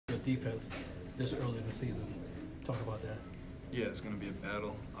defense this early in the season. Talk about that. Yeah, it's going to be a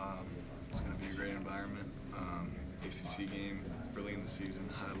battle. It's going to be a great environment. ACC game early in the season,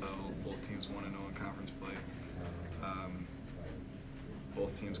 high level. Both teams 1-0 in conference play.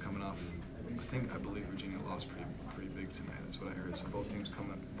 Both teams coming off. I believe Virginia lost pretty big tonight. That's what I heard. So both teams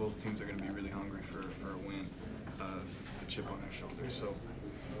are going to be really hungry for a win, the chip on their shoulders. So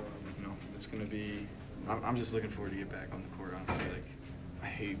it's going to be. I'm just looking forward to get back on the court. Honestly, I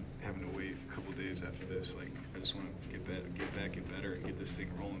hate having to wait a couple days after this. I just want to get better, and get this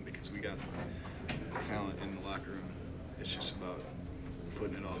thing rolling because we got the talent in the locker room. It's just about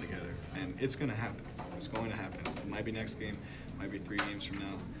putting it all together, and it's going to happen. It's going to happen. It might be next game, might be 3 games from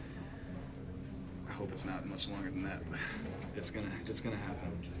now. I hope it's not much longer than that, but it's gonna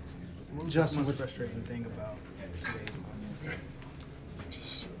happen. Justin, what's the frustrating thing about today's game?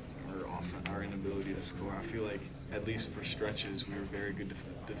 Just our inability to score. I feel like at least for stretches we were very good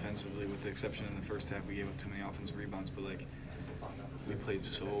defensively, with the exception in the first half we gave up too many offensive rebounds. But we played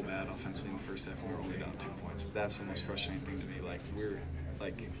so bad offensively in the first half, and we were only down 2 points. That's the most frustrating thing to me.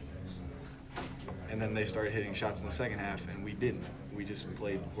 And then they started hitting shots in the second half, and we didn't. We just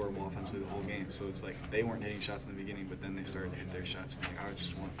played horrible offensively the whole game. So it's like they weren't hitting shots in the beginning, but then they started to hit their shots. And I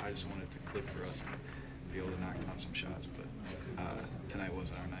just wanted to click for us and be able to knock down some shots. But tonight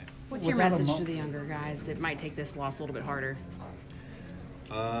wasn't our night. What's your message to the younger guys that might take this loss a little bit harder?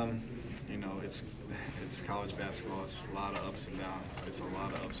 It's college basketball. It's a lot of ups and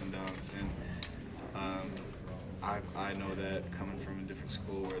downs. And I know that coming from a different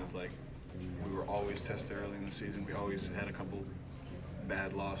school where we were always tested early in the season. We always had a couple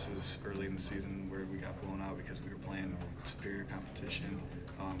bad losses early in the season where we got blown out because we were playing superior competition.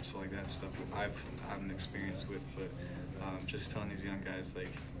 So that's stuff I've an experience with. But just telling these young guys,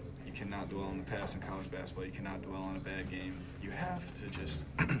 you cannot dwell on the past in college basketball. You cannot dwell on a bad game. You have to just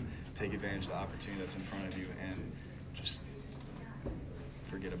take advantage of the opportunity that's in front of you and just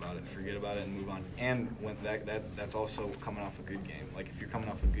forget about it and move on. And when that's also coming off a good game. If you're coming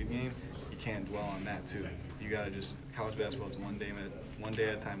off a good game, you can't dwell on that too. You gotta college basketball is one day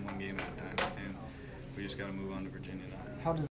at a time, one game at a time, and we just gotta move on to Virginia now. How does